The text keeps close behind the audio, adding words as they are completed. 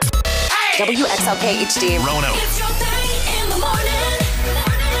WXLK HD. Rono. It's your thing in the morning.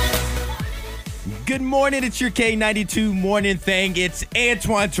 Good morning. It's your K92 morning thing. It's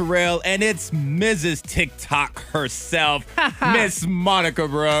Antoine Terrell, and it's Mrs. TikTok herself, Miss Monica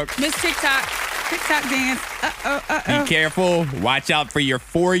Brooks. Miss TikTok dance. Be careful. Watch out for your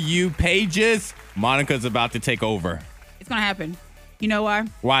For You pages. Monica's about to take over. It's going to happen. You know why?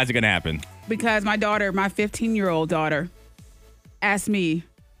 Why is it going to happen? Because my daughter, my 15-year-old daughter, asked me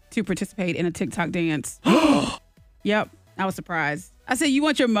to participate in a TikTok dance. Yep. I was surprised. I said, you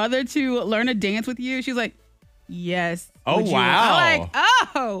want your mother to learn a dance with you? She's like, yes. Oh, Would you? wow. I'm like,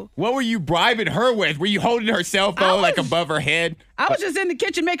 oh. What were you bribing her with? Were you holding her cell phone like above her head? I was just in the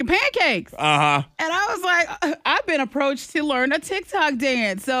kitchen making pancakes. Uh-huh. And I was like, I've been approached to learn a TikTok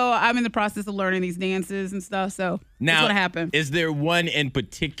dance. So I'm in the process of learning these dances and stuff. So that's what happened. Is there one in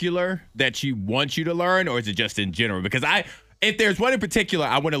particular that she wants you to learn, or is it just in general? Because if there's one in particular,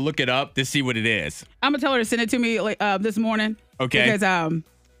 I want to look it up to see what it is. I'm gonna tell her to send it to me this morning. Okay. Because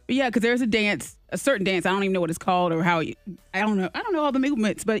because there's a certain dance. I don't even know what it's called or how. I don't know. I don't know all the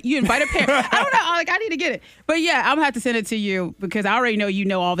movements. But you invite a parent. I don't know. I need to get it. But yeah, I'm gonna have to send it to you because I already know you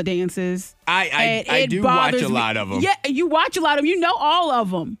know all the dances. I do watch a lot of them. Yeah, you watch a lot of them. You know all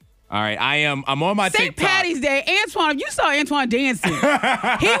of them. All right, I'm on my St. TikTok. Patty's Day, Antoine. You saw Antoine dancing. He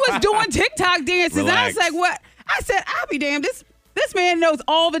was doing TikTok dances. Relax. I was like, what? I said, I'll be damned. This man knows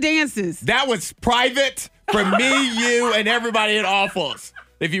all the dances. That was private for me, you, and everybody at Awfuls.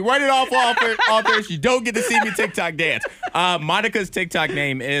 If you weren't at Awfuls, you don't get to see me TikTok dance. Monica's TikTok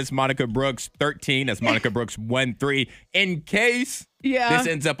name is Monica Brooks 13. That's Monica Brooks 13. In case this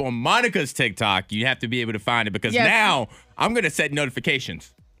ends up on Monica's TikTok, you have to be able to find it because now I'm going to set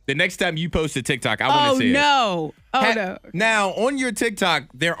notifications. The next time you post a TikTok, I want to see it. Oh, no. Now, on your TikTok,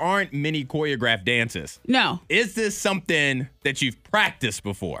 there aren't many choreographed dances. No. Is this something that you've practiced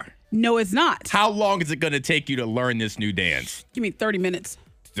before? No, it's not. How long is it going to take you to learn this new dance? Give me 30 minutes.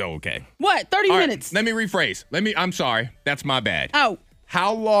 So, okay. What? 30 All right, minutes? let me rephrase. I'm sorry. That's my bad. Oh.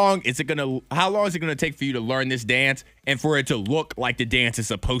 How long is it gonna take for you to learn this dance and for it to look like the dance is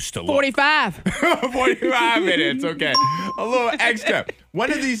supposed to look? 45. 45 minutes, okay. A little extra. One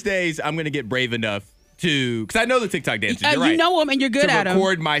of these days, I'm gonna get brave enough to, because I know the TikTok dances, you're right. You know them and you're good at them. To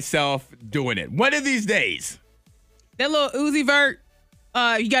record myself doing it. One of these days. That little Uzi Vert.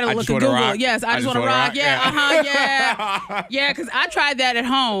 You gotta look at Wanna Google. rock. Yes, I just wanna rock. Yeah, yeah. Yeah, because I tried that at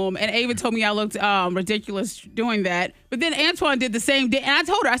home and Ava told me I looked ridiculous doing that. But then Antoine did the same dance. And I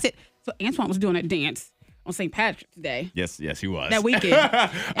told her, I said, so Antoine was doing that dance on St. Patrick's Day. Yes, he was. That weekend.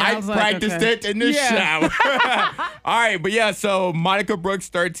 I practiced it in the shower. All right, but yeah, so Monica Brooks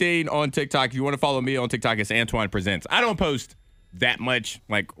 13 on TikTok. If you want to follow me on TikTok, it's Antoine Presents. I don't post that much,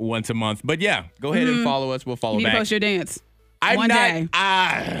 like once a month. But yeah, go ahead and follow us. We'll follow You back. post your dance. I'm one not. day.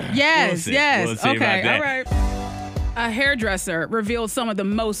 Yes. We'll see Okay, about that. all right. A hairdresser revealed some of the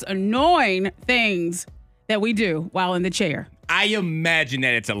most annoying things that we do while in the chair. I imagine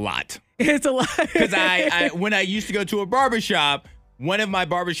that it's a lot. It's a lot. Because when I used to go to a barbershop, one of my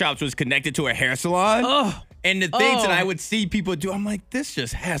barbershops was connected to a hair salon. Oh. And the things that I would see people do, I'm like, this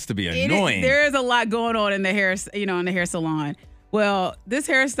just has to be annoying. There is a lot going on in the hair, in the hair salon. Well, this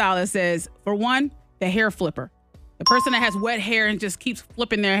hairstylist says, for one, the hair flipper. The person that has wet hair and just keeps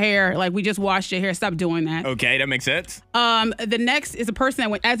flipping their hair, like we just washed your hair, stop doing that. Okay, that makes sense. The next is a person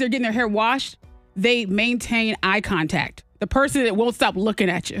that as they're getting their hair washed, they maintain eye contact. The person that won't stop looking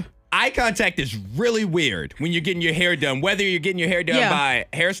at you. Eye contact is really weird when you're getting your hair done, whether you're getting your hair done by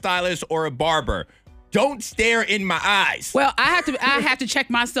a hairstylist or a barber. Don't stare in my eyes. Well, I have to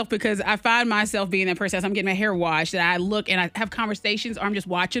check myself because I find myself being that person as I'm getting my hair washed that I look and I have conversations or I'm just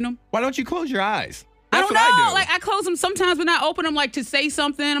watching them. Why don't you close your eyes? That's That's I don't what know. I do. Like I close them sometimes when I open them, like to say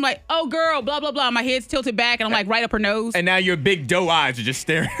something. I'm like, "Oh, girl, blah blah blah." My head's tilted back, and I'm like right up her nose. And now your big doe eyes are just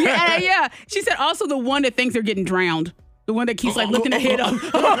staring. Yeah. She said also the one that thinks they're getting drowned, the one that keeps like lifting their head up.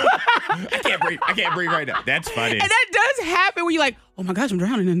 I can't breathe right now. That's funny. And that does happen when you're like, "Oh my gosh, I'm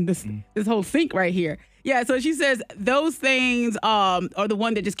drowning in this whole sink right here." Yeah. So she says those things are the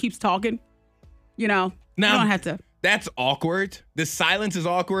one that just keeps talking. You know, Now, you don't have to. That's awkward. The silence is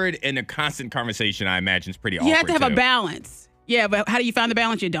awkward, and the constant conversation, I imagine, is pretty awkward. You have to have too. a balance. Yeah, but how do you find the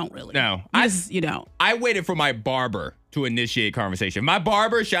balance? You don't really. No, you don't. I waited for my barber to initiate conversation. My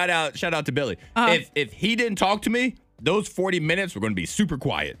barber, shout out to Billy. If he didn't talk to me, those 40 minutes were going to be super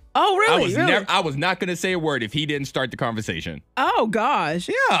quiet. Oh, really? I was not going to say a word if he didn't start the conversation. Oh gosh.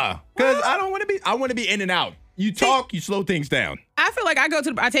 Yeah, because I want to be in and out. You talk, you slow things down. I feel like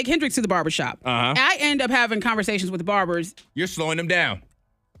I take Hendrix to the barbershop. Uh-huh. I end up having conversations with the barbers. You're slowing them down.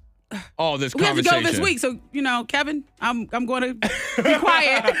 all this we have to conversation. go this week. So, Kevin, I'm going to be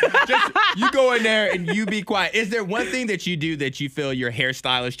quiet. Just, you go in there and you be quiet. Is there one thing that you do that you feel your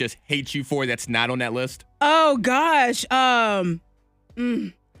hairstylist just hates you for that's not on that list? Oh, gosh.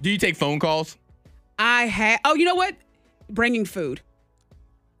 Do you take phone calls? Oh, you know what? Bringing food.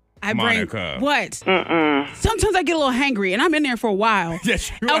 Monica. What? Sometimes I get a little hangry, and I'm in there for a while.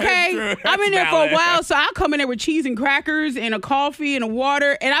 Yes, you Okay, are. I'm in there for Valid. a while, so I'll come in there with cheese and crackers and a coffee and a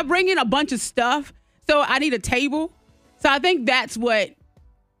water, and I bring in a bunch of stuff. So I need a table. So I think that's what.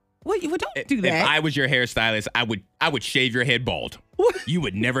 Well, don't do that. If I was your hairstylist, I would shave your head bald. You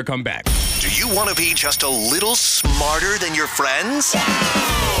would never come back. Do you want to be just a little smarter than your friends?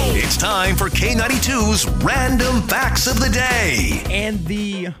 It's time for K92's Random Facts of the Day. And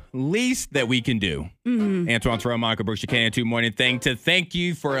the least that we can do, Antoine, Terrell, Monica, Brooks, your K92 morning thing, to thank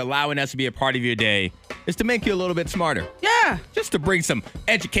you for allowing us to be a part of your day, is to make you a little bit smarter. Yeah, Just to bring some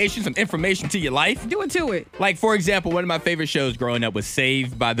education, some information to your life. do it to it. Like, for example, one of my favorite shows growing up was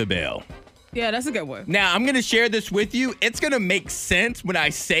Saved by the Bell. Yeah, that's a good one. Now, I'm going to share this with you. It's going to make sense when I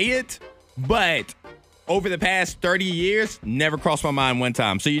say it, but over the past 30 years, never crossed my mind one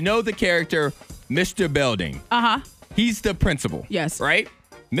time. So you know the character, Mr. Belding. Uh-huh. He's the principal. Yes. Right?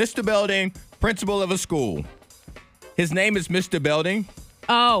 Mr. Belding, principal of a school. His name is Mr. Belding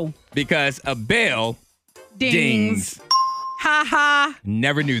Oh, because a bell dings. dings. Ha ha.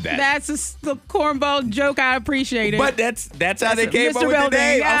 Never knew that. That's the cornball joke. I appreciate it. But that's how they came Mr. up with the Belding.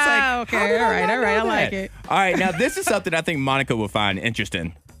 name. I was Ah, like, okay, how did all right, not know I like that? it. All right, now this is something I think Monica will find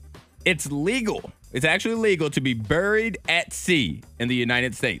interesting. It's legal. It's actually legal to be buried at sea in the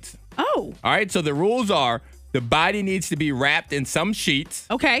United States. Oh, All right, so the rules are the body needs to be wrapped in some sheets.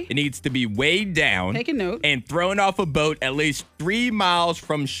 okay. It needs to be weighed down. Take a note. And thrown off a boat at least 3 miles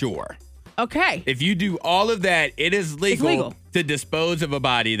from shore. Okay. If you do all of that, it is legal, legal. to dispose of a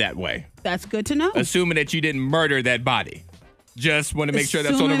body that way, That's good to know. assuming that you didn't murder that body. Just want to make sure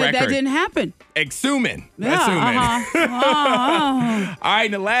that's on the Assuming record. that didn't happen. Assuming. Yeah, Assuming. uh-huh. All right,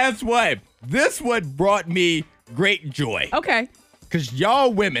 and the last one. This one brought me great joy. Okay. Because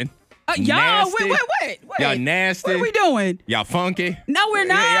y'all women, Y'all, nasty. wait. Y'all nasty. What are we doing? Y'all funky. No, we're They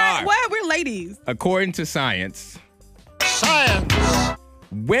not. are. What? We're ladies. According to science,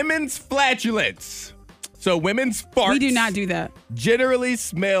 women's flatulence. So women's farts We do not do that. generally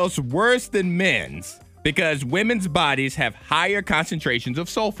smells worse than men's because women's bodies have higher concentrations of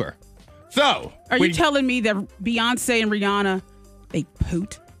sulfur. So Are when you telling me that Beyonce and Rihanna, they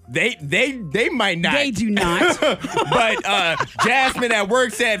poot? they might not. They do not. But Jasmine that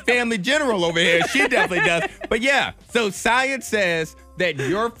works at Family General over here, she definitely does. But yeah, so science says that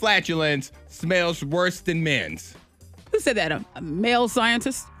your flatulence smells worse than men's. Who said that? A male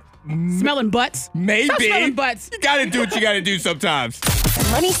scientist? Smelling butts? Maybe. Stop smelling butts. You gotta do what you gotta do sometimes.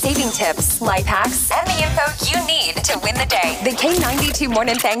 Money saving tips, life hacks, and the info you need to win the day. The K92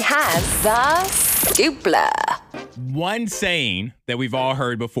 Morning Thing has the scoopla. One saying that we've all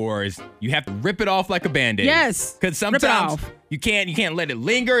heard before is you have to rip it off like a Band-Aid. Yes. Because Rip it sometimes off. you can't let it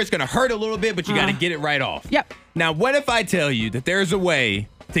linger. It's gonna hurt a little bit, but you gotta get it right off. Yep. Now, what if I tell you that there's a way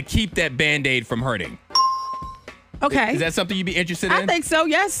to keep that Band-Aid from hurting? Okay. Is that something you'd be interested in? I think so,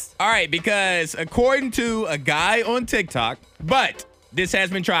 yes. All right, because according to a guy on TikTok, but this has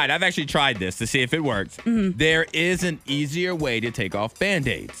been tried. I've actually tried this to see if it works. Mm-hmm. There is an easier way to take off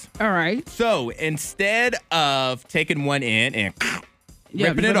Band-Aids. All right. So instead of taking one end and Yeah,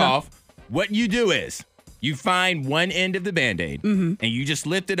 ripping it because off, what you do is you find one end of the Band-Aid Mm-hmm. and you just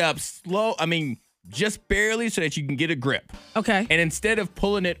lift it up just barely so that you can get a grip. Okay. And instead of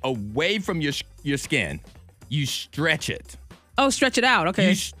pulling it away from your skin, you stretch it. Oh, stretch it out. Okay.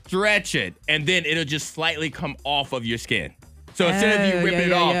 You stretch it, and then it'll just slightly come off of your skin. So instead of you ripping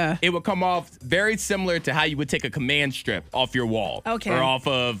it off, it will come off very similar to how you would take a command strip off your wall. Okay. Or off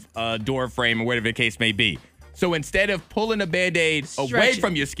of a door frame or whatever the case may be. So instead of pulling a Band-Aid away Stretch it.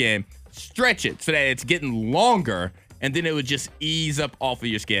 from your skin, stretch it so that it's getting longer, and then it would just ease up off of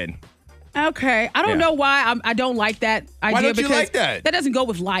your skin. Okay. I don't Yeah. know why I don't like that idea. Why don't you because like that? That doesn't go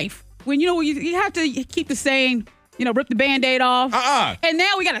with life. When you have to keep the saying, rip the Band-Aid off. And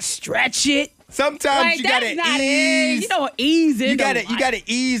now we got to stretch it. Sometimes Like, you that's gotta not ease. it. You don't ease it. You gotta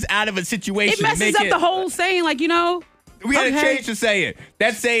ease out of a situation. It to messes make up the whole saying, We gotta okay. change the saying.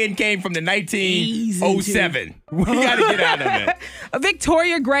 That saying came from the Ease 1907. We gotta get out of it.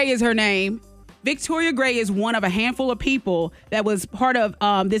 Victoria Gray is her name. Victoria Gray is one of a handful of people that was part of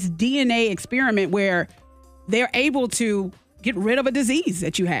this DNA experiment where they're able to get rid of a disease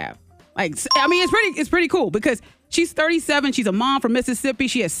that you have. It's pretty cool because she's 37. She's a mom from Mississippi.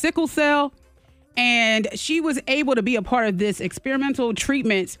 She has sickle cell, and she was able to be a part of this experimental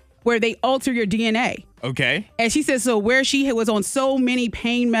treatment where they alter your DNA. Okay. And she says, so where she was on so many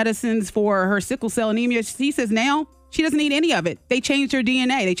pain medicines for her sickle cell anemia, she says now she doesn't need any of it. They changed her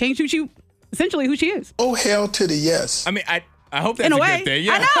DNA. They changed essentially who she is. Oh, hell to the yes. I mean, I hope that's in a a way. good thing.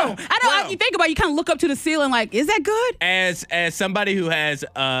 Yeah. I know. Well, You think about it, you kind of look up to the ceiling like, is that good? As somebody who has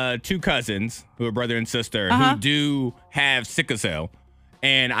 2 cousins who are brother and sister who do have sickle cell,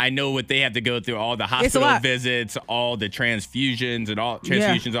 and I know what they have to go through, all the hospital visits, all the transfusions and all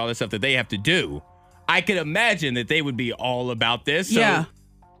the stuff that they have to do. I could imagine that they would be all about this. So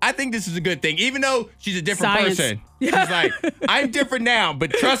I think this is a good thing, even though she's a different person. She's like, I'm different now,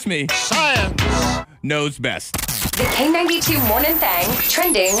 but trust me, science knows best. The K92 Morning Thang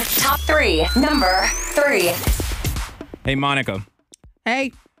trending top 3. Number 3. Hey, Monica.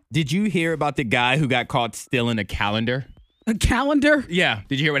 Hey. Did you hear about the guy who got caught stealing a calendar? A calendar? Yeah.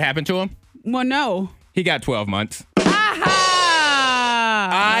 Did you hear what happened to him? Well, no. He got 12 months.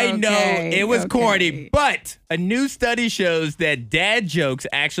 I know it was corny, but a new study shows that dad jokes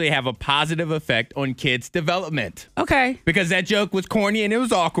actually have a positive effect on kids' development. Okay. Because that joke was corny and it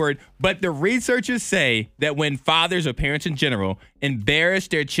was awkward, but the researchers say that when fathers or parents in general embarrass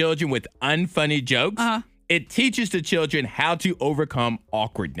their children with unfunny jokes, it teaches the children how to overcome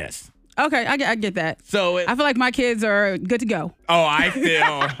awkwardness. Okay, I get that. So I feel like my kids are good to go. Oh, I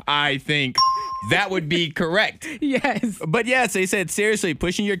think that would be correct. Yes. But yes, they said, seriously,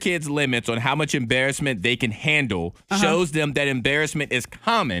 pushing your kids' limits on how much embarrassment they can handle shows them that embarrassment is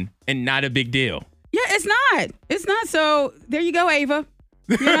common and not a big deal. Yeah, it's not. It's not. So there you go, Ava.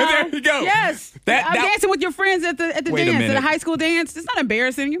 You know? There you go. Yes. I'm dancing with your friends at the dance, at the high school dance. It's not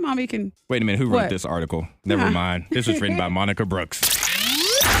embarrassing. Your mommy can. Wait a minute. Who wrote this article? Never mind. This was written by Monica Brooks.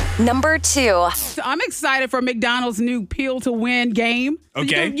 Number 2. So I'm excited for McDonald's new Peel to Win game. So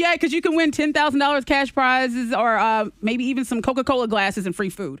Okay. Because you can win $10,000 cash prizes or maybe even some Coca-Cola glasses and free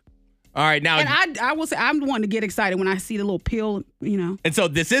food. All right, now. And I will say I'm the one to get excited when I see the little peel, you know. And so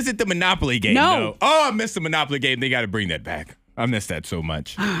this isn't the Monopoly game, No. though. Oh, I missed the Monopoly game. They got to bring that back. I missed that so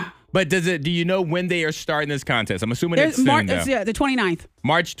much. But do you know when they are starting this contest? I'm assuming it's soon, though. The 29th.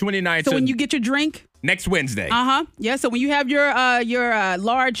 March 29th. So when you get your drink. Next Wednesday. Yeah, so when you have your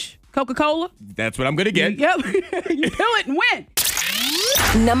large Coca-Cola. That's what I'm going to get. Yep. You peel it and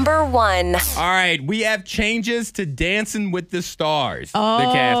win. Number 1. All right, we have changes to Dancing with the Stars. Oh.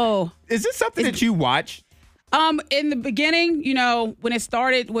 The cast. Is this something that you watch? In the beginning, you know, when it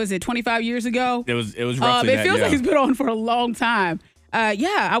started, was it 25 years ago? It was roughly It that, feels yeah. like it's been on for a long time.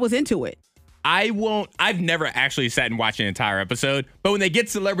 I was into it. I've never actually sat and watched an entire episode, but when they get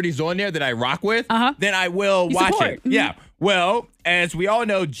celebrities on there that I rock with, then I will watch support. it. Yeah. Well, as we all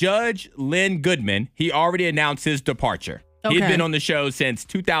know, Judge Lynn Goodman, he already announced his departure. Okay. He'd been on the show since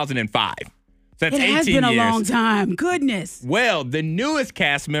 2005. So that's 18 years. It has been a long time. Goodness. Well, the newest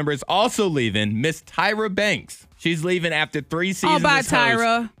cast member is also leaving, Miss Tyra Banks. She's leaving after 3 seasons. Oh, bye, as host.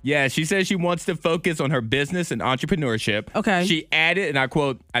 Tyra. Yeah, she says she wants to focus on her business and entrepreneurship. Okay. She added, and I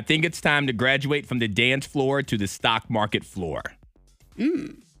quote, "I think it's time to graduate from the dance floor to the stock market floor."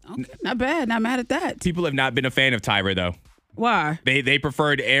 Okay, not bad. Not mad at that. People have not been a fan of Tyra, though. Why? They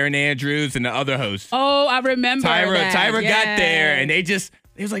preferred Aaron Andrews and the other hosts. Oh, I remember that. Tyra Yes. got there, and it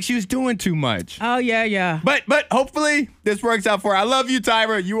was like she was doing too much. Oh, yeah. But hopefully this works out for her. I love you,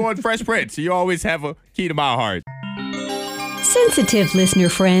 Tyra. You on Fresh Prince. You always have a key to my heart. Sensitive listener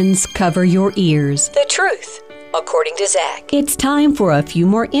friends, cover your ears. The truth, according to Zach. It's time for a few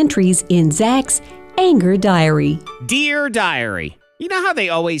more entries in Zach's Anger Diary. Dear Diary, you know how they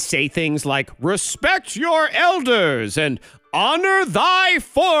always say things like, respect your elders and honor thy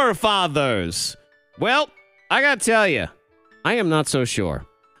forefathers? Well, I gotta tell you, I am not so sure.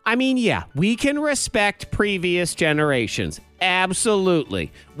 I mean, yeah, we can respect previous generations.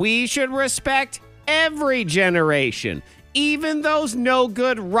 Absolutely. We should respect every generation. Even those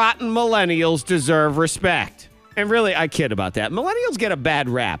no-good, rotten millennials deserve respect. And really, I kid about that. Millennials get a bad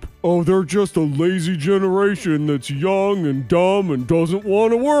rap. Oh, they're just a lazy generation that's young and dumb and doesn't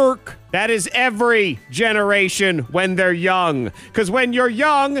want to work. That is every generation when they're young. Because when you're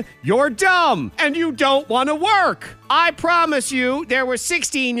young, you're dumb and you don't want to work. I promise you, there were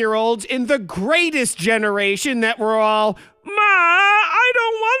 16-year-olds in the greatest generation that were all, Ma, I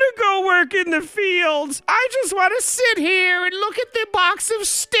don't want to go work in the fields. I just want to sit here and look at the box of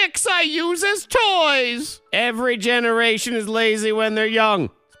sticks I use as toys. Every generation is lazy when they're young.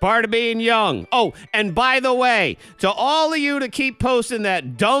 It's part of being young. Oh, and by the way, to all of you to keep posting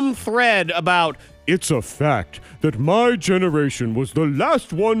that dumb thread about, It's a fact that my generation was the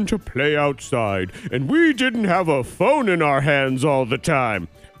last one to play outside, and we didn't have a phone in our hands all the time.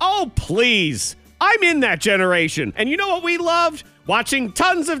 oh, please. I'm in that generation. And you know what we loved? watching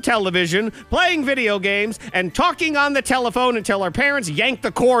tons of television, playing video games, and talking on the telephone until our parents yanked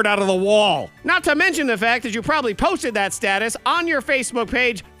the cord out of the wall. Not to mention the fact that you probably posted that status on your Facebook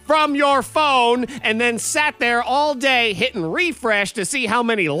page from your phone and then sat there all day hitting refresh to see how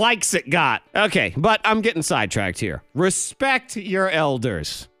many likes it got. Okay, but I'm getting sidetracked here. Respect your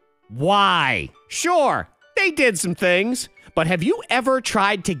elders. Why? Sure, they did some things. But have you ever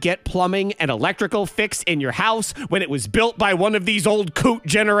tried to get plumbing and electrical fixed in your house when it was built by one of these old coot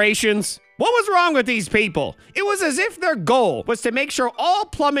generations? What was wrong with these people? It was as if their goal was to make sure all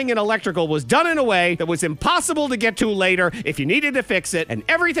plumbing and electrical was done in a way that was impossible to get to later if you needed to fix it, and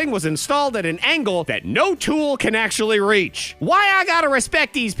everything was installed at an angle that no tool can actually reach. Why I gotta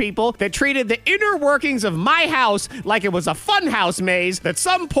respect these people that treated the inner workings of my house like it was a funhouse maze that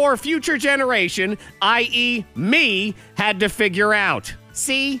some poor future generation, i.e. me, had to figure out.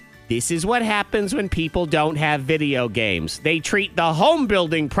 See? This is what happens when people don't have video games. They treat the home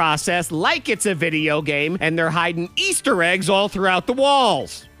building process like it's a video game, and they're hiding Easter eggs all throughout the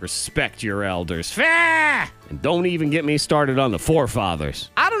walls. Respect your elders. Fah! And don't even get me started on the forefathers.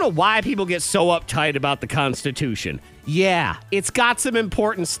 I don't know why people get so uptight about the Constitution. Yeah, it's got some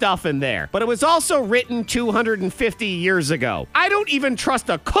important stuff in there, but it was also written 250 years ago. I don't even trust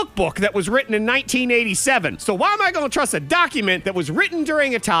a cookbook that was written in 1987, so why am I going to trust a document that was written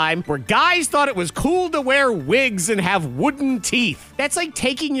during a time where guys thought it was cool to wear wigs and have wooden teeth? That's like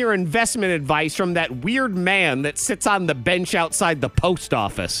taking your investment advice from that weird man that sits on the bench outside the post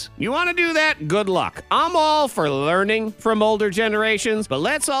office. You want to do that? Good luck. I'm all for learning from older generations, but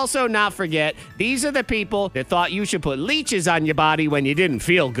let's also not forget these are the people that thought you should put leeches on your body when you didn't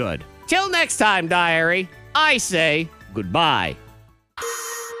feel good. Till next time, diary, I say goodbye.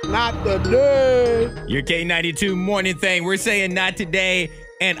 Not today. Your K92 morning thing. We're saying not today.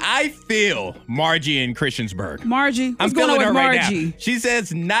 And I feel Margie in Christiansburg. Margie, what's I'm going on feeling with her right Margie? now. She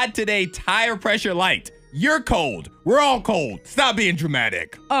says, not today, tire pressure light. You're cold. We're all cold. Stop being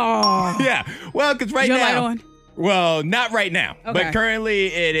dramatic. Oh. Yeah. Well, because right Is your now. light on? Well, not right now. Okay. But currently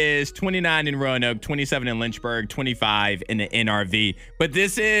it is 29 in Roanoke, 27 in Lynchburg, 25 in the NRV. But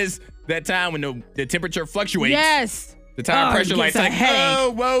this is that time when the temperature fluctuates. Yes. The tire pressure light's like,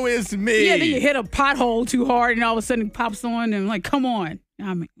 oh, woe is me. Yeah, then you hit a pothole too hard and all of a sudden it pops on and like, come on.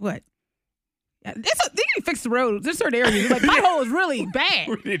 I mean, what? Yeah, they need to fix the roads. There's certain areas. Like, pothole is really bad.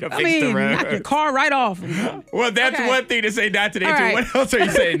 We need to fix the road. Knock your car right off. Well, that's Okay. one thing to say not today, All too. right. What else are you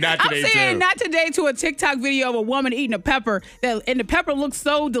saying not today, I'm saying too? not today to a TikTok video of a woman eating a pepper, and the pepper looks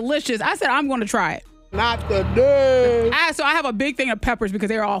so delicious. I said, I'm going to try it. Not today. So I have a big thing of peppers because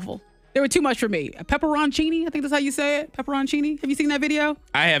they're awful. They were too much for me. A pepperoncini, I think that's how you say it. Pepperoncini. Have you seen that video?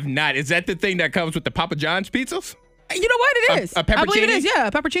 I have not. Is that the thing that comes with the Papa John's pizzas? You know what it is? A I believe it peppercini? is. Yeah,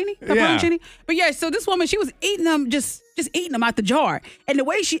 a pepperoncini. Yeah. Pepperoncini. But yeah, so this woman, she was eating them, just eating them out the jar. And the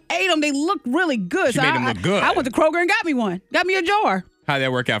way she ate them, they looked really good. She made them look good. I went to Kroger and got me one. Got me a jar. How'd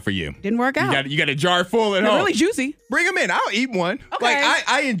that work out for you? Didn't work out. You got a jar full at They're home. really juicy. Bring them in. I'll eat one. Okay. Like,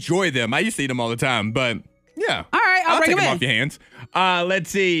 I enjoy them. I used to eat them all the time, but yeah. All right, I'll bring take them them in. off your hands. Let's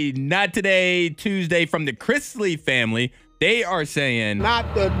see. Not today, Tuesday from the Chrisley family. They are saying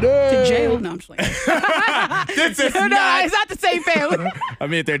Not today. To jail? No, I'm just like. this is No, not. it's not the same family. I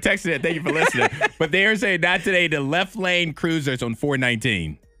mean, if they're texting it, thank you for listening. But they are saying not today to left lane cruisers on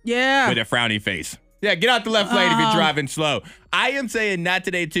 419 Yeah. with a frowny face. Yeah, get out the left lane if you're driving slow. I am saying not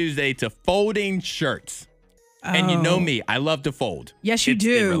today, Tuesday to folding shirts. And you know me, I love to fold. Yes, you It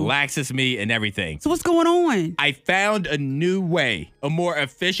do. relaxes me and everything. So what's going on? I found a new way, a more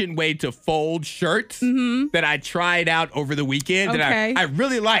efficient way to fold shirts that I tried out over the weekend that Okay. I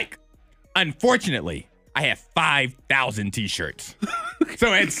really like. Unfortunately, I have 5,000 t-shirts.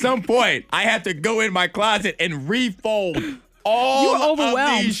 So at some point, I have to go in my closet and refold all You're of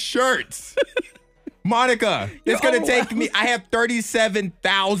overwhelmed. these shirts. Monica, it's going to take me, I have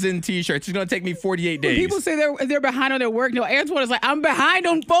 37,000 t-shirts. It's going to take me 48 days. When people say they're behind on their work, no, Antoine is like, I'm behind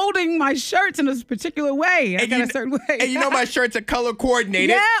on folding my shirts in a particular way. I got a certain way. And you know my shirts are color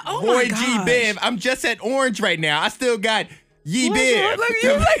coordinated. Yeah, oh Roy my G. gosh. Biv. I'm just at orange right now. I still got Yee Look Biv.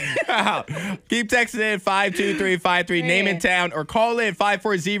 at you. Keep texting in 52353, name in town, or call in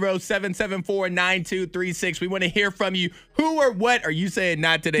 540-774-9236. We want to hear from you. Who or what are you saying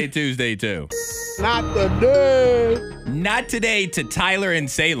not today, Tuesday to? Not today. Not today to Tyler in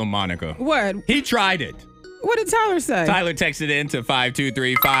Salem, Monica. What? He tried it. What did Tyler say? Tyler texted in to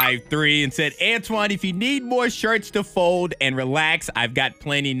 52353 and said, Antoine, if you need more shirts to fold and relax, I've got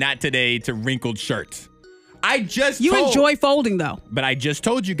plenty not today to wrinkled shirts. You enjoy folding, though. But I just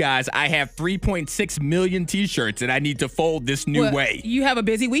told you guys I have 3.6 million t-shirts and I need to fold this new Well, way. You have a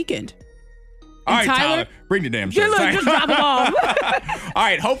busy weekend. All right, Tyler? Tyler, bring the damn Yeah, shirts. look, just drop them off. All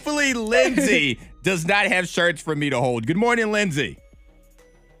right, hopefully Lindsay does not have shirts for me to hold. Good morning, Lindsay.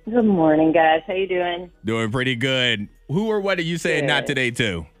 Good morning, guys. How you doing? Doing pretty good. Who or what are you saying not today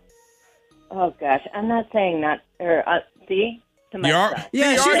to? Oh, gosh. I'm not saying not. See? To my son.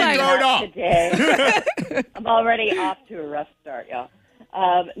 Yeah, she's already like, going Not off. today. I'm already off to a rough start, y'all.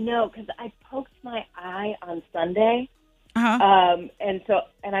 No, because I poked my eye on Sunday. Uh-huh.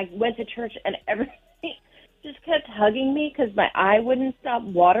 And I went to church, and everybody just kept hugging me because my eye wouldn't stop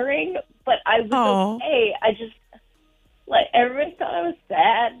watering. But I was okay. I just, everybody thought I was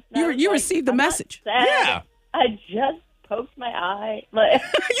sad. You received the I'm not message. sad. Yeah. I just poked my eye. You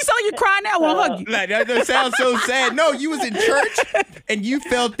sound like you're crying now. I won't hug you. Like, that sounds so sad. No, you was in church and you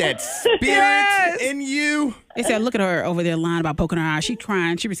felt that spirit in you. They said, look at her over there lying about poking her eye. She's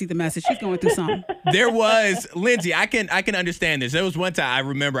crying. She received the message. She's going through something. There was, Lindsay, I can understand this. There was one time I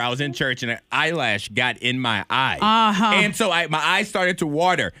remember I was in church and an eyelash got in my eye. Uh-huh. And so my eyes started to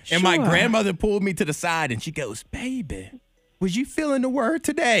water. And my Sure. grandmother pulled me to the side and she goes, baby, was you feeling the word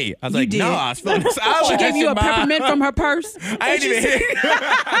today? I was You like, did. no, I was feeling this eyelash. She gave you a in my peppermint from her purse. I ain't even hear.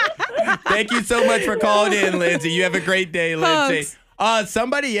 Thank you so much for calling in, Lindsay. You have a great day, Lindsay.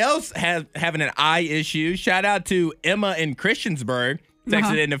 Somebody else having an eye issue. Shout out to Emma in Christiansburg.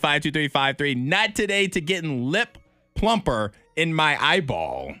 Texted in to 52353. Not today to getting lip plumper in my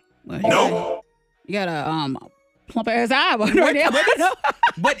eyeball. No. You got a plump ass eyeball.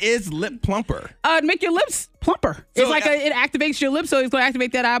 What is lip plumper? Make your lips plumper. So, It's like it activates your lips, so it's going to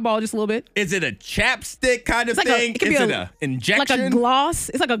activate that eyeball just a little bit. Is it a chapstick kind of It's like thing? it could be Is a- it a injection? Like a gloss.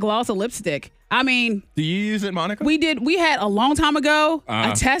 It's like a gloss of lipstick. I mean, Do you use it, Monica? we had a long time ago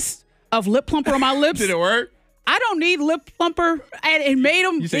a test of lip plumper on my lips. Did it work? I don't need lip plumper, and it made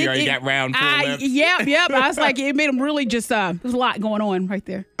them. You said you already got round full lips. Yep. I was like, it made them really just. There's a lot going on right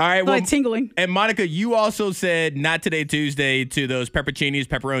there. All right, Like tingling. And Monica, you also said not today Tuesday to those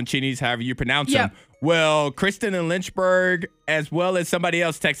pepperoncinis, however you pronounce them. Well, Kristen in Lynchburg, as well as somebody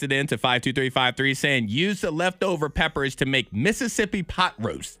else texted in to 52353 saying use the leftover peppers to make Mississippi pot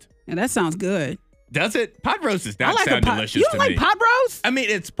roast. And that sounds good. Does it? Pot roast does not I like sound a pot. delicious You to don't me. like pot roast? I mean,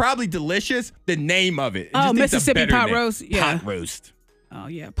 it's probably delicious. The name of it. It Oh, just needs a Mississippi better pot name. roast? Yeah. Pot roast. Oh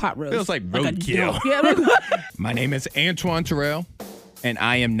yeah, pot roast. Feels like a roadkill. dog. Yeah. Look. My name is Antoine Terrell, and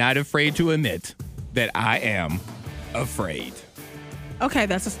I am not afraid to admit that I am afraid. Okay,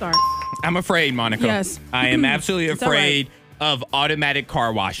 that's a start. I'm afraid, Monica. Yes. I am absolutely It's all right. afraid of automatic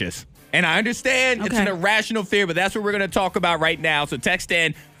car washes. And I understand it's an Okay. irrational fear, but that's what we're going to talk about right now. So text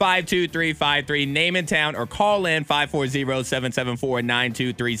in 52353, name and town, or call in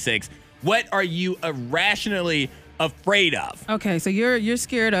 540-774-9236. What are you irrationally afraid of? Okay, so you're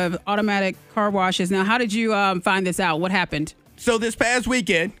scared of automatic car washes. Now, how did you find this out? What happened? So this past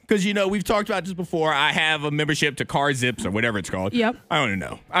weekend, because, you know, we've talked about this before, I have a membership to Car Zips or whatever it's called. Yep. I don't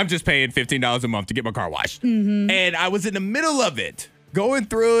know. I'm just paying $15 a month to get my car washed. And I was in the middle of it, going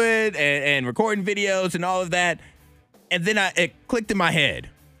through it and recording videos and all of that. And then it clicked in my head.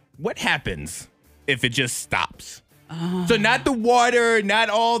 What happens if it just stops? So not the water, not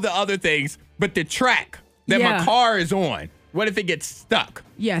all the other things, but the track that my Yeah. car is on. What if it gets stuck?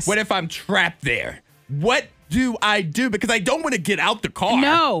 Yes. What if I'm trapped there? What do I do? Because I don't want to get out the car.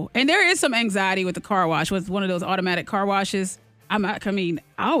 No, and there is some anxiety with the car wash. With one of those automatic car washes, I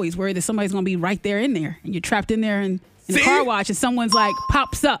always worry that somebody's gonna be right there in there, and you're trapped in there in the See? car wash, and someone's like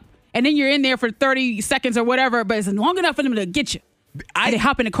pops up, and then you're in there for 30 seconds or whatever, but it's long enough for them to get you. And they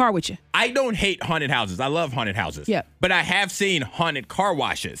hop in the car with you. I don't hate haunted houses. I love haunted houses. Yep. But I have seen haunted car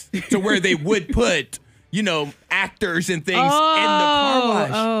washes to where they would put, you know, actors and things in the car wash.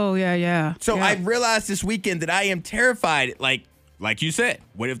 Oh, yeah. So yeah. I realized this weekend that I am terrified. Like you said,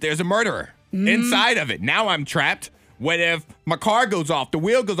 what if there's a murderer inside of it? Now I'm trapped. What if my car goes off, the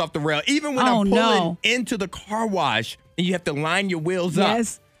wheel goes off the rail? Even when I'm pulling into the car wash and you have to line your wheels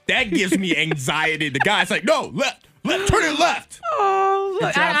Yes. up, that gives me anxiety. The guy's like, no, left, turn it left. Oh, look,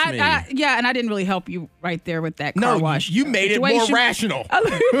 It drops me. and I didn't really help you right there with that car No, wash. you made it more situation. rational.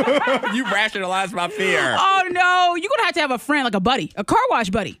 You rationalized my fear. Oh no, you're gonna have to have a friend, like a buddy, a car wash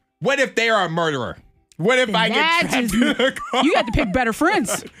buddy. What if they are a murderer? What if I get trapped in a car? You have to pick better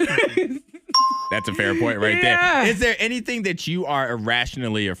friends. That's a fair point right Yeah. there. Is there anything that you are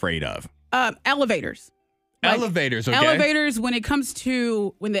irrationally afraid of? Elevators. Like, Elevators, okay? Elevators, when it comes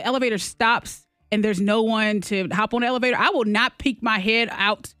to when the elevator stops and there's no one to hop on the elevator, I will not peek my head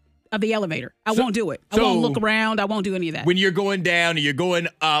out of the elevator. I won't do it. I won't look around. I won't do any of that. When you're going down and you're going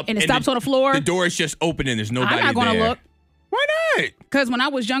up And it stops on the floor? the door is just open and there's nobody I'm not going to there. look. Why not? Because when I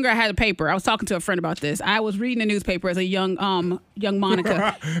was younger, I had a paper. I was talking to a friend about this. I was reading the newspaper as a young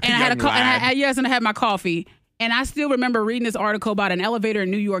Monica, and I had my coffee. And I still remember reading this article about an elevator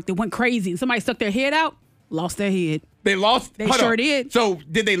in New York that went crazy. Somebody stuck their head out, lost their head. They lost? They sure did. So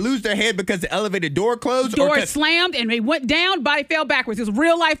did they lose their head because the elevator door closed? Door slammed and they went down, body fell backwards. It was a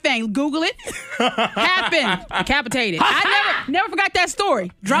real life thing. Google it. Happened. Decapitated. I never forgot that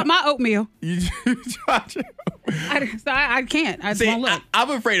story. Dropped my oatmeal. I can't. I just won't look.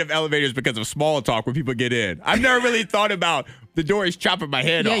 I'm afraid of elevators because of small talk when people get in. I've never really thought about the door is chopping my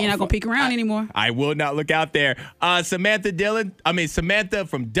head off. Yeah, you're not going to peek around anymore. I will not look out there. Samantha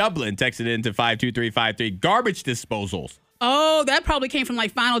from Dublin texted into 52353. Garbage disposals. Oh, that probably came from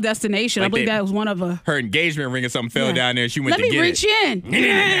like Final Destination. I believe that was one of her engagement ring or something fell down there. She went to get it. Let me reach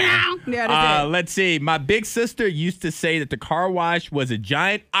in. Yeah, let's see. My big sister used to say that the car wash was a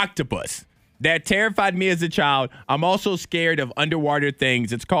giant octopus. That terrified me as a child. I'm also scared of underwater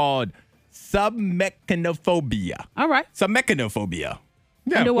things. It's called submechanophobia. All right. Submechanophobia.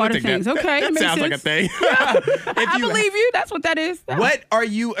 Yeah, underwater things. Okay. That sounds like a thing. Yeah. I believe you. That's what that is. Yeah. What are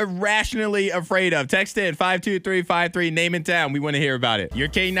you irrationally afraid of? Text in 52353. Name and town. We want to hear about it. Your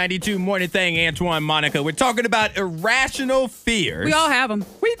K92 morning thing, Antoine, Monica. We're talking about irrational fears. We all have them.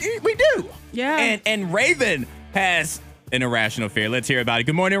 We do. Yeah. And Raven has an irrational fear. Let's hear about it.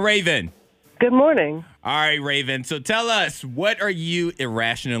 Good morning, Raven. Good morning. All right, Raven. So tell us, what are you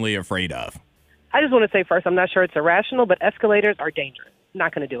irrationally afraid of? I just want to say first, I'm not sure it's irrational, but escalators are dangerous.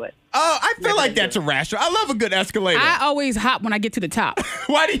 Not going to do it. Oh, I feel like that's irrational. I love a good escalator. I always hop when I get to the top.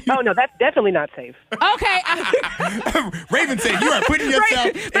 Why do you? Oh, no, that's definitely not safe. Okay. Raven said you are putting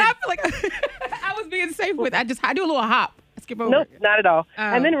yourself. But I feel like I was being safe with. I do a little hop. Skip over. Nope, not at all.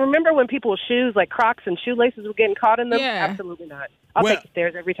 And then remember when people's shoes, like Crocs and shoelaces, were getting caught in them? Yeah. Absolutely not. I'll take the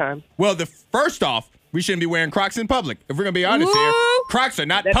stairs every time. Well, first off, we shouldn't be wearing Crocs in public. If we're going to be honest here, Crocs are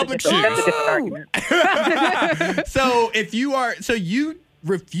not public shoes. That's a different argument. So you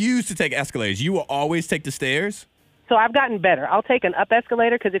refuse to take escalators. You will always take the stairs? So I've gotten better. I'll take an up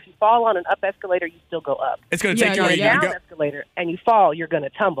escalator because if you fall on an up escalator, you still go up. It's going to take you where you down need to go. Escalator and you fall, you're going to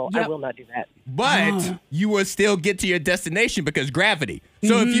tumble. Yep. I will not do that. But you will still get to your destination because gravity.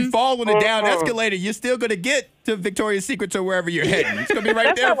 So if you fall on a down escalator, you're still going to get to Victoria's Secret or wherever you're heading. It's going to be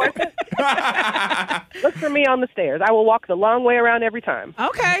right there. Look for me on the stairs. I will walk the long way around every time.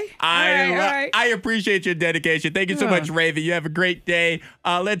 Okay. I appreciate your dedication. Thank you so much, Raven. You have a great day.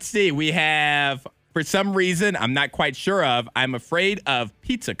 Let's see. We have, for some reason, I'm not quite sure of, I'm afraid of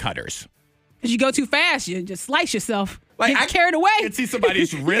pizza cutters. Because you go too fast, you just slice yourself. Like, get carried away. I can see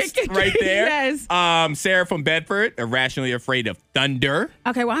somebody's wrist right there. Yes. Sarah from Bedford, irrationally afraid of thunder.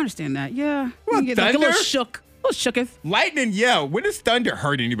 Okay, well, I understand that. Yeah. Well, You get thunder? like a little shook. A little shooketh. Lightning, when does thunder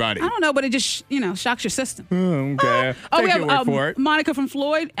hurt anybody? I don't know, but it just, shocks your system. Okay. We Take your word have for it. Monica from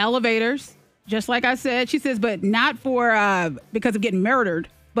Floyd, elevators. Just like I said, she says, but not for because of getting murdered,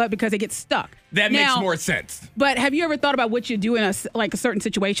 but because they get stuck. That makes more sense. But have you ever thought about what you do in a certain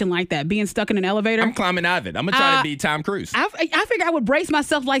situation like that, being stuck in an elevator? I'm climbing out of it. I'm going to try to be Tom Cruise. I figure I would brace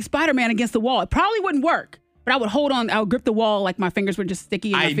myself like Spider-Man against the wall. It probably wouldn't work, but I would hold on. I would grip the wall like my fingers were just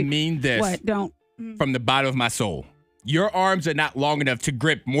sticky. I mean this. What? Don't. From the bottom of my soul. Your arms are not long enough to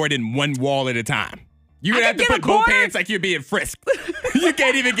grip more than one wall at a time. You're going to have to put both hands like you're being frisked. You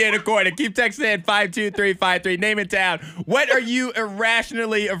can't even get a corner. Keep texting at 52353. Name it down. What are you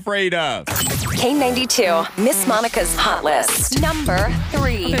irrationally afraid of? K92, Miss Monica's Hot List. Number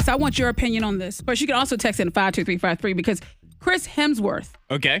 3. Okay, so I want your opinion on this. But you can also text in 52353 because Chris Hemsworth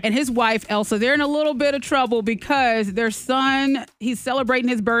and his wife, Elsa, they're in a little bit of trouble because their son, he's celebrating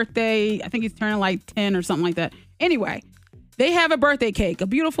his birthday. I think he's turning like 10 or something like that. Anyway, they have a birthday cake, a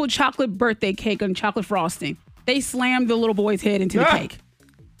beautiful chocolate birthday cake on chocolate frosting. They slammed the little boy's head into the cake.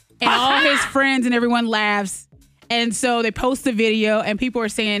 And all his friends and everyone laughs. And so they post the video and people are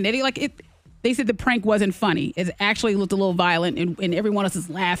saying that they said the prank wasn't funny. It actually looked a little violent and everyone else is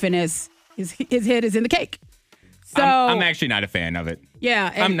laughing as his head is in the cake. So I'm actually not a fan of it.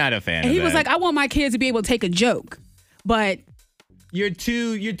 Yeah. I'm not a fan of it. And he was like, I want my kids to be able to take a joke. But you're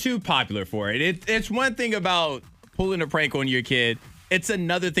too popular for it. It's one thing about pulling a prank on your kid. It's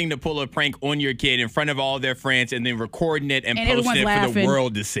another thing to pull a prank on your kid in front of all their friends and then recording it and posting it for the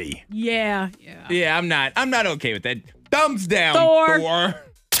world to see. Yeah. Yeah, I'm not okay with that. Thumbs down, Thor.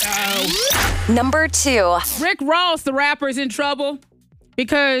 Number 2. Rick Ross, the rapper, is in trouble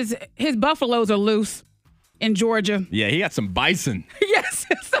because his buffaloes are loose in Georgia. Yeah, he got some bison. Yes.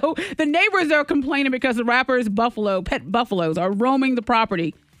 So the neighbors are complaining because the rapper's pet buffaloes are roaming the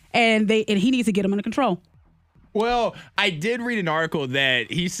property and he needs to get them under control. Well, I did read an article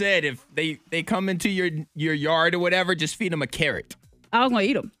that he said if they come into your yard or whatever, just feed them a carrot. I was gonna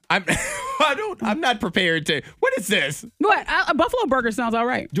eat them. I'm not prepared to. What is this? What? A buffalo burger sounds all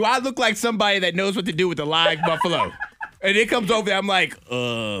right. Do I look like somebody that knows what to do with a live buffalo? And it comes over there, I'm like,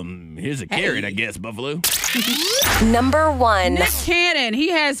 here's a carrot, I guess, buffalo. Number 1. Nick Cannon, he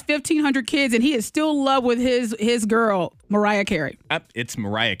has 1,500 kids, and he is still in love with his girl, Mariah Carey. It's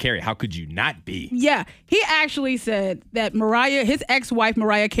Mariah Carey. How could you not be? Yeah. He actually said that his ex-wife,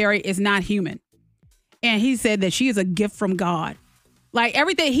 Mariah Carey, is not human. And he said that she is a gift from God. Like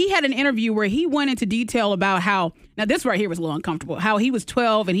everything, he had an interview where he went into detail about how, now this right here was a little uncomfortable, how he was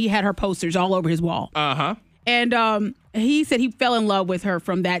 12 and he had her posters all over his wall. Uh-huh. And he said he fell in love with her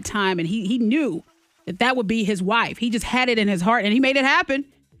from that time, and he knew that would be his wife. He just had it in his heart, and he made it happen,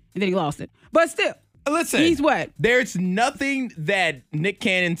 and then he lost it. But still, listen, he's what? There's nothing that Nick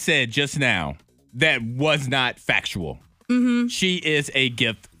Cannon said just now that was not factual. Mm-hmm. She is a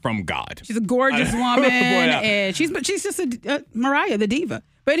gift from God. She's a gorgeous woman, and she's just a Mariah, the diva.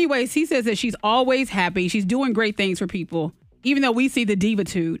 But anyways, he says that she's always happy. She's doing great things for people, even though we see the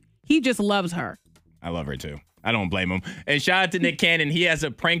divitude. He just loves her. I love her too. I don't blame him. And shout out to Nick Cannon. He has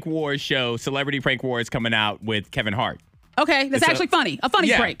a prank wars show, Celebrity Prank Wars, coming out with Kevin Hart. Okay, that's actually funny. A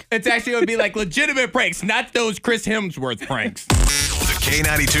funny prank. It's actually going to be like legitimate pranks, not those Chris Hemsworth pranks. The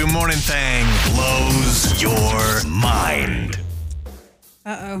K92 Morning Thing blows your mind.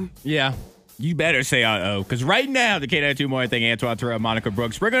 Uh-oh. Yeah. You better say uh-oh, because right now, the K92 Morning Thing, Antoine, Terrell, Monica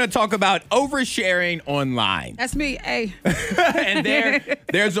Brooks, we're going to talk about oversharing online. That's me. Hey. And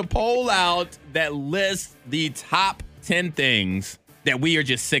there's a poll out that lists the top 10 things that we are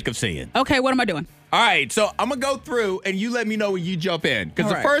just sick of seeing. Okay, what am I doing? All right, so I'm going to go through, and you let me know when you jump in,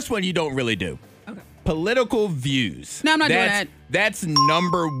 because the first one you don't really do. Okay. Political views. No, I'm not doing that. That's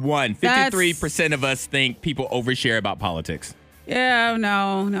number one. 53% of us think people overshare about politics. Yeah,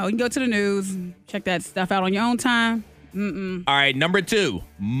 no. You can go to the news, check that stuff out on your own time. Mm-mm. All right, number 2,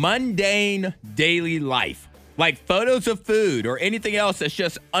 mundane daily life. Like photos of food or anything else that's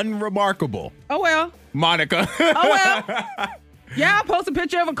just unremarkable. Oh, well. Monica. Oh, well. Yeah, I'll post a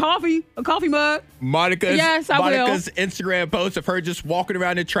picture of a coffee mug. Monica's will. Instagram post of her just walking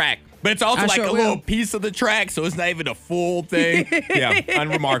around the track. But it's also a little piece of the track, so it's not even a full thing. Yeah,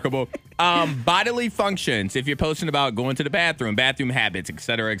 unremarkable. Bodily functions, if you're posting about going to the bathroom habits, et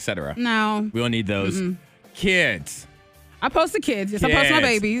cetera, et cetera. No. We don't need those. Mm-mm. Kids. I post the kids. Yes, I post my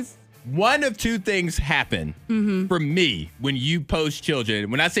babies. One of two things happen for me when you post children.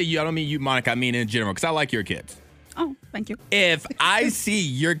 When I say you, I don't mean you, Monica. I mean in general, because I like your kids. Oh, thank you. If I see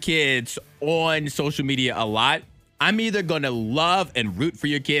your kids on social media a lot, I'm either going to love and root for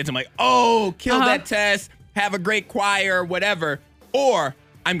your kids. I'm like, oh, kill that test, have a great choir, whatever. Or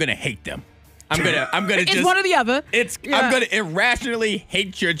I'm going to hate them. I'm gonna it's one or the other. I'm going to irrationally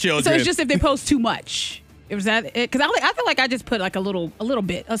hate your children. So it's just if they post too much. Was that it? Because I feel like I just put like a little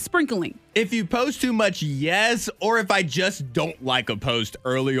bit, a sprinkling. If you post too much, yes. Or if I just don't like a post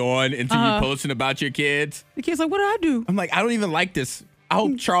early on until you posting about your kids. The kid's like, what did I do? I'm like, I don't even like this. I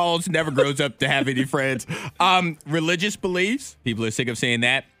hope Charles never grows up to have any friends. Religious beliefs. People are sick of saying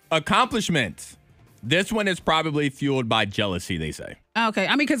that. Accomplishments. This one is probably fueled by jealousy, they say. Okay.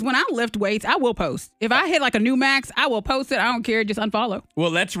 I mean, because when I lift weights, I will post. If I hit like a new max, I will post it. I don't care. Just unfollow. Well,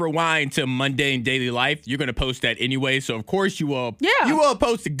 let's rewind to mundane daily life. You're going to post that anyway. So, of course, you will. Yeah. You will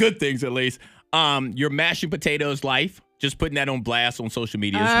post the good things, at least. Your mashing potatoes life. Just putting that on blast on social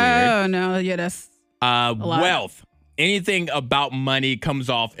media is weird. Oh, no. Yeah, that's wealth. Anything about money comes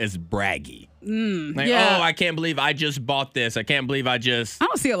off as braggy. Oh, I can't believe I just bought this. I can't believe I don't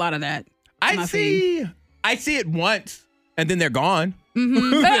see a lot of that. I see it once, and then they're gone.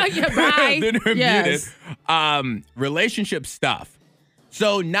 Mm-hmm. Bye. Then they're muted. Relationship stuff.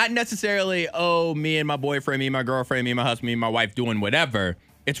 So not necessarily, me and my boyfriend, me and my girlfriend, me and my husband, me and my wife doing whatever.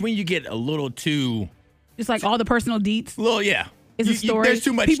 It's when you get a little too... Just like all the personal deets? Yeah. It's a story. There's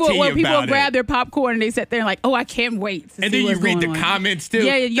too much tea about it. People grab their popcorn and they sit there and like, oh, I can't wait to see and then you read the on. comments too.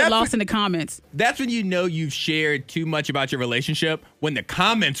 Yeah, you get lost in the comments. That's when you know you've shared too much about your relationship, when the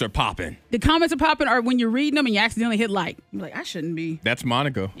comments are popping. The comments are popping or when you're reading them and you accidentally hit like. You're like, I shouldn't be. That's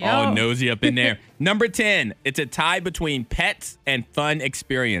Monica. All nosy up in there. Number 10, it's a tie between pets and fun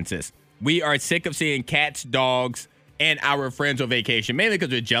experiences. We are sick of seeing cats, dogs, and our friends on vacation, mainly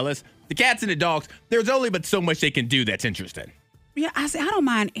because we're jealous. The cats and the dogs, there's only but so much they can do that's interesting. Yeah, I don't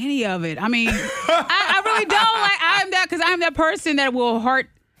mind any of it. I mean, I really don't. Like, I'm that person that will heart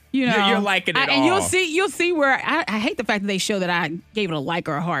You know, You're liking it all. And you'll see where I hate the fact that they show that I gave it a like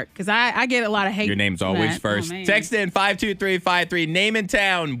or a heart because I get a lot of hate. Your name's always first. Text in 52353, name and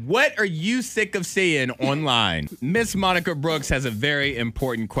town. What are you sick of seeing online? Miss Monica Brooks has a very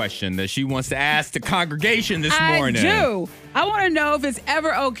important question that she wants to ask the congregation this morning. I do. I want to know if it's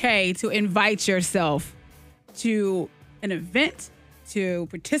ever okay to invite yourself to an event, to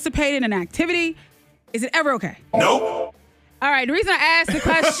participate in an activity. Is it ever okay? Nope. All right, the reason I asked the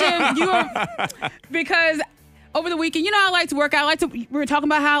question, because over the weekend, you know, I like to work out. We were talking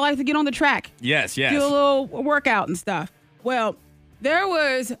about how I like to get on the track. Yes. Do a little workout and stuff. Well, there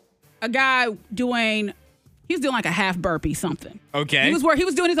was a guy he was doing like a half burpee something. Okay. He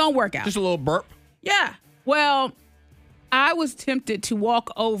was doing his own workout. Just a little burp. Yeah. Well, I was tempted to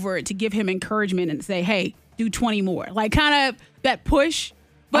walk over to give him encouragement and say, hey, do 20 more. Like kind of that push.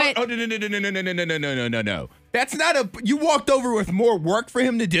 But No. That's not you walked over with more work for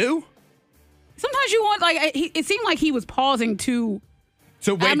him to do? Sometimes you want, it seemed like he was pausing to.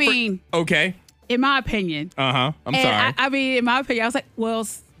 So wait okay. In my opinion. I'm sorry. I mean, in my opinion, I was like, well,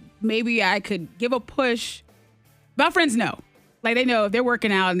 maybe I could give a push. My friends know. Like, they know if they're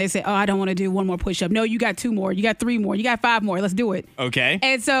working out and they say, oh, I don't want to do one more push-up. No, you got 2 more. You got 3 more. You got 5 more. Let's do it. Okay.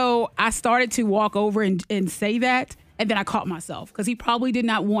 And so I started to walk over and say that, and then I caught myself because he probably did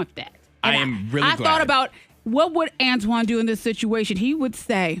not want that. And I am really glad. I thought about what would Antoine do in this situation. He would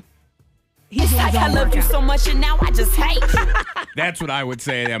say, it's like I love you so much and now I just hate you. That's what I would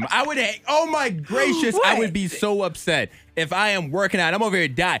say to them. I would hate. Oh my gracious. What? I would be so upset if I am working out. I'm over here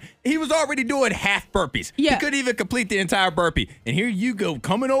dying. He was already doing half burpees. Yeah. He couldn't even complete the entire burpee. And here you go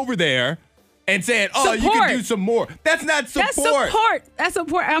coming over there and saying, oh, you can do some more. That's not support. That's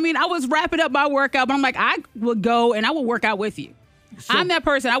support. I mean, I was wrapping up my workout, but I'm like, I would go and I would work out with you. I'm that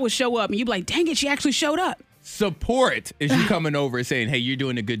person. I would show up and you'd be like, dang it, she actually showed up. Support is you coming over and saying, hey, you're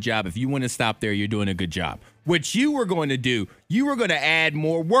doing a good job. If you want to stop there, you're doing a good job. What you were going to do, you were going to add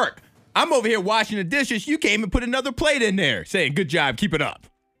more work. I'm over here washing the dishes. You came and put another plate in there saying, good job, keep it up.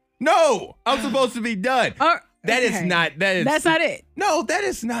 No, I'm supposed to be done. That's not it. No, that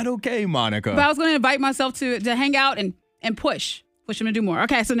is not okay, Monica. But I was going to invite myself to hang out and push him to do more.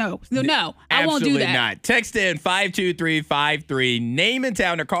 Okay, so no, I won't do that. Absolutely not. Text in 52353, name and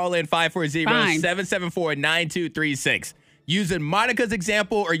town, or call in 540-774-9236. Using Monica's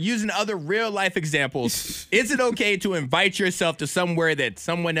example or using other real life examples, is it okay to invite yourself to somewhere that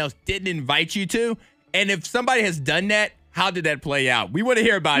someone else didn't invite you to? And if somebody has done that, how did that play out? We want to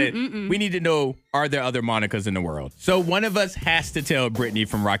hear about it. We need to know, are there other Monicas in the world? So one of us has to tell Brittany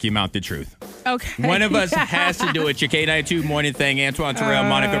from Rocky Mount the truth. Okay. One of us has to do it. Your K92 morning thing, Antoine Terrell,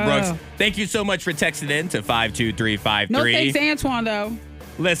 Monica Brooks. Thank you so much for texting in to 52353. No thanks to Antoine, though.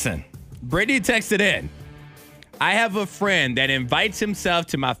 Listen, Brittany texted in. I have a friend that invites himself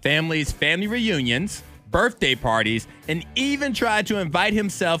to my family's family reunions, birthday parties, and even tried to invite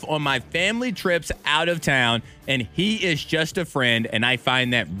himself on my family trips out of town, and he is just a friend, and I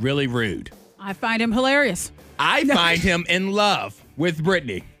find that really rude. I find him hilarious. I find him in love with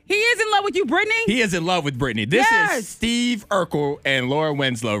Brittany. He is in love with you, Brittany? He is in love with Brittany. This is Steve Urkel and Laura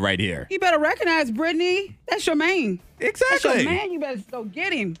Winslow right here. You better recognize Brittany. That's your man. Exactly. That's your man. You better go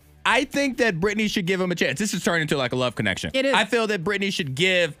get him. I think that Brittany should give him a chance. This is turning into like a love connection. It is. I feel that Brittany should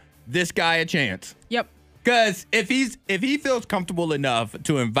give this guy a chance. Yep. Because if he feels comfortable enough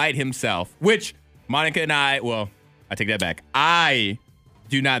to invite himself, which Monica and I take that back. I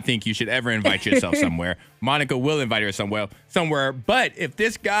do not think you should ever invite yourself somewhere. Monica will invite her somewhere. But if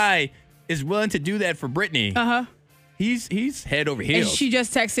this guy is willing to do that for Brittany, he's head over heels. And she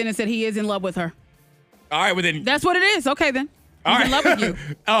just texted in and said he is in love with her. All right, well then. That's what it is. Okay, then. He's in love with you.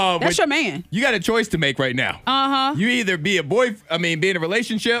 That's your man. You got a choice to make right now. You either be a be in a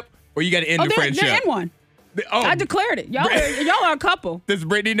relationship, or you got to end the friendship. They're in one. I declared it. Y'all are a couple. Does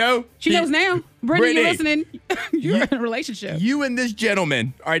Brittany know? She knows now. Brittany, you're listening. You're in a relationship. You and this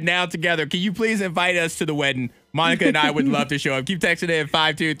gentleman are now together. Can you please invite us to the wedding? Monica and I would love to show up. Keep texting in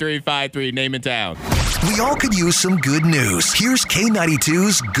 52353, name and town. We all could use some good news. Here's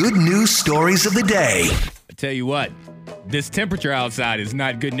K92's good news stories of the day. I tell you what, this temperature outside is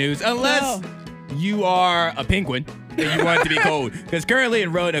not good news unless you are a penguin and you want it to be cold. Because currently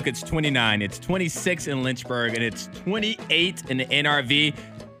in Roanoke, it's 29. It's 26 in Lynchburg, and it's 28 in the NRV.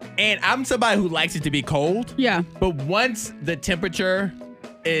 And I'm somebody who likes it to be cold. Yeah. But once the temperature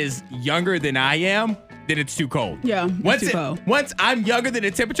is younger than I am, then it's too cold. Yeah, it's too cold. Once I'm younger than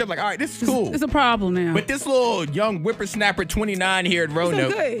the temperature, I'm like, all right, this is cool. It's a problem now. But this little young whippersnapper 29 here at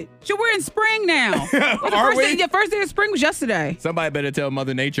Roanoke. So good. So we're in spring now. Are we? The first day of spring was yesterday. Somebody better tell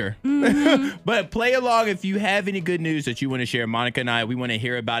Mother Nature. But play along if you have any good news that you want to share. Monica and I, we want to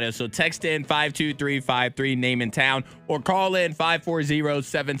hear about it. So text in 52353, name and town, or call in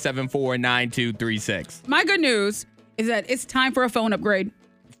 540-774-9236. My good news is that it's time for a phone upgrade.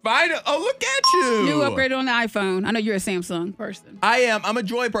 Oh, look at you. New upgrade on the iPhone. I know you're a Samsung person. I am. I'm a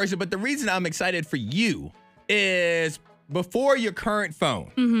Droid person, but the reason I'm excited for you is before your current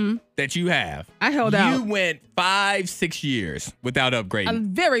phone that you have, I held out. You went 5-6 years without upgrading. A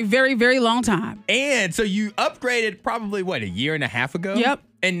very, very, very long time. And so you upgraded probably, a year and a half ago? Yep.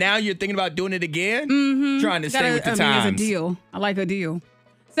 And now you're thinking about doing it again? Trying to stay with the It's times. a deal. I like a deal.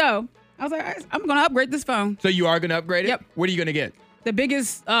 So I was like, I'm going to upgrade this phone. So you are going to upgrade it? Yep. What are you going to get? The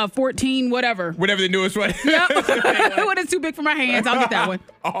biggest 14 whatever. Whatever the newest one. Yep. When it's too big for my hands, I'll get that one.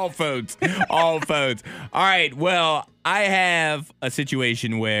 All phones. All phones. All right. Well, I have a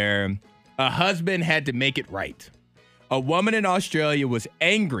situation where a husband had to make it right. A woman in Australia was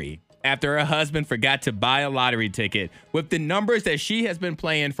angry after her husband forgot to buy a lottery ticket with the numbers that she has been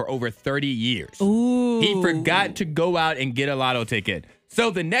playing for over 30 years. Ooh. He forgot to go out and get a lotto ticket.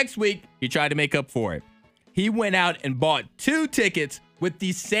 So the next week, he tried to make up for it. He went out and bought 2 tickets with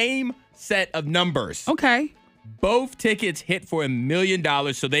the same set of numbers. Okay. Both tickets hit for $1 million,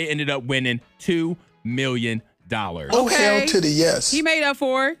 so they ended up winning $2 million. Oh, hell to the yes. He made up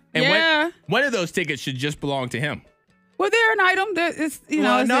for it. And one of those tickets should just belong to him. Well, they're an item that is,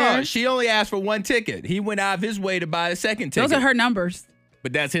 no, there. she only asked for 1 ticket. He went out of his way to buy a second ticket. Those are her numbers.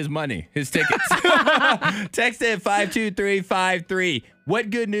 But that's his money, his tickets. Text in 52353. What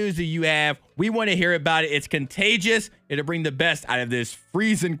good news do you have? We want to hear about it. It's contagious. It'll bring the best out of this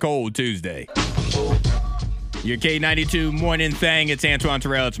freezing cold Tuesday. Your K92 morning thing. It's Antoine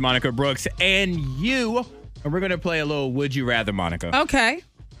Terrell. It's Monica Brooks and you. And we're going to play a little Would You Rather, Monica. Okay.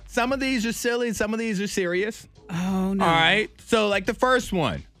 Some of these are silly. Some of these are serious. Oh, no. All right. So like the first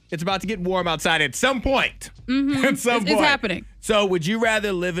one. It's about to get warm outside at some point. At some point. It's happening. So would you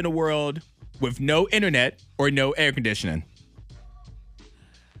rather live in a world with no internet or no air conditioning?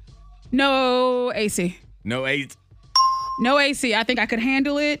 No AC. No AC. No AC. I think I could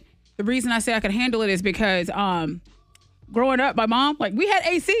handle it. The reason I say I could handle it is because growing up, my mom, we had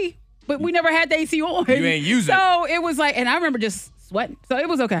AC, but we never had the AC on. You ain't use it. So it was and I remember just sweating. So it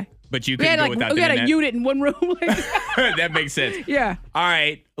was okay. But you couldn't go without the we had internet. a unit in one room. That makes sense. Yeah. All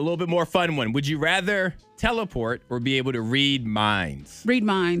right. A little bit more fun one. Would you rather teleport or be able to read minds? Read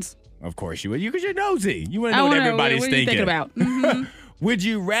minds. Of course you would. Because you're nosy. You want to know what everybody's what are you thinking. thinking about? Would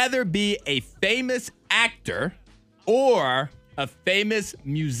you rather be a famous actor or a famous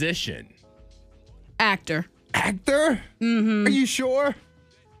musician? Actor. Actor? Are you sure?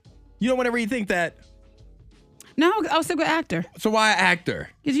 You don't want to rethink that? No, I'll stick with actor. So why actor?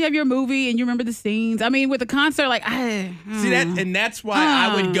 Because you have your movie and you remember the scenes. I mean, with a concert, See that, and that's why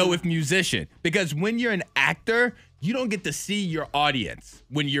I would go with musician. Because when you're an actor, you don't get to see your audience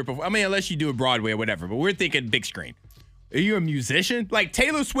when you're performing. I mean, unless you do a Broadway or whatever. But we're thinking big screen. Are you a musician? Like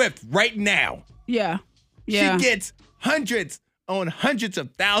Taylor Swift right now. Yeah. She gets hundreds of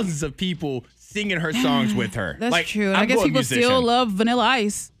thousands of people singing her songs with her. That's true. I guess people still love Vanilla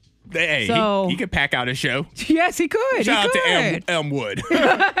Ice. Hey, so, he could pack out a show. Yes, he could. Shout out to Elmwood. All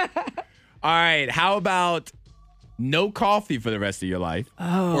right. How about no coffee for the rest of your life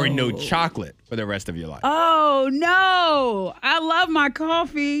or no chocolate for the rest of your life? Oh, no. I love my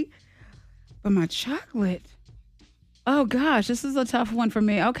coffee, but my chocolate. Oh, gosh. This is a tough one for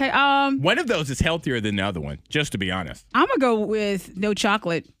me. Okay. One of those is healthier than the other one, just to be honest. I'm going to go with no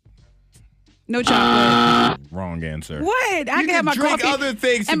chocolate. No chocolate. Wrong answer. What? I can have my drink coffee. Other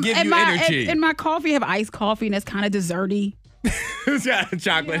things to give you energy. And my coffee have iced coffee, and that's kind of desserty.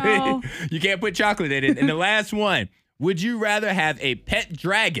 Chocolate. You know. You can't put chocolate in it. And the last one. Would you rather have a pet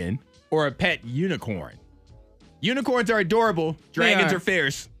dragon or a pet unicorn? Unicorns are adorable. Dragons are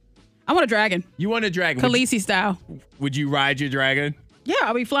fierce. I want a dragon. You want a dragon? Khaleesi style. Would you ride your dragon? Yeah,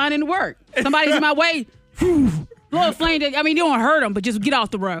 I'll be flying into work. Somebody's in my way. Little flame. I mean, you don't hurt them, but just get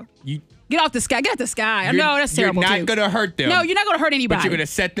off the road. Get off the sky. Get out the sky. No, that's terrible. You're not going to hurt them. No, you're not going to hurt anybody. But you're going to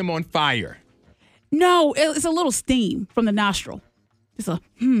set them on fire. No, it's a little steam from the nostril. It's a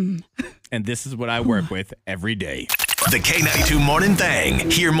And this is what I work with every day. The K92 Morning Thing.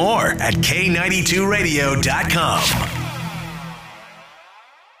 Hear more at K92Radio.com.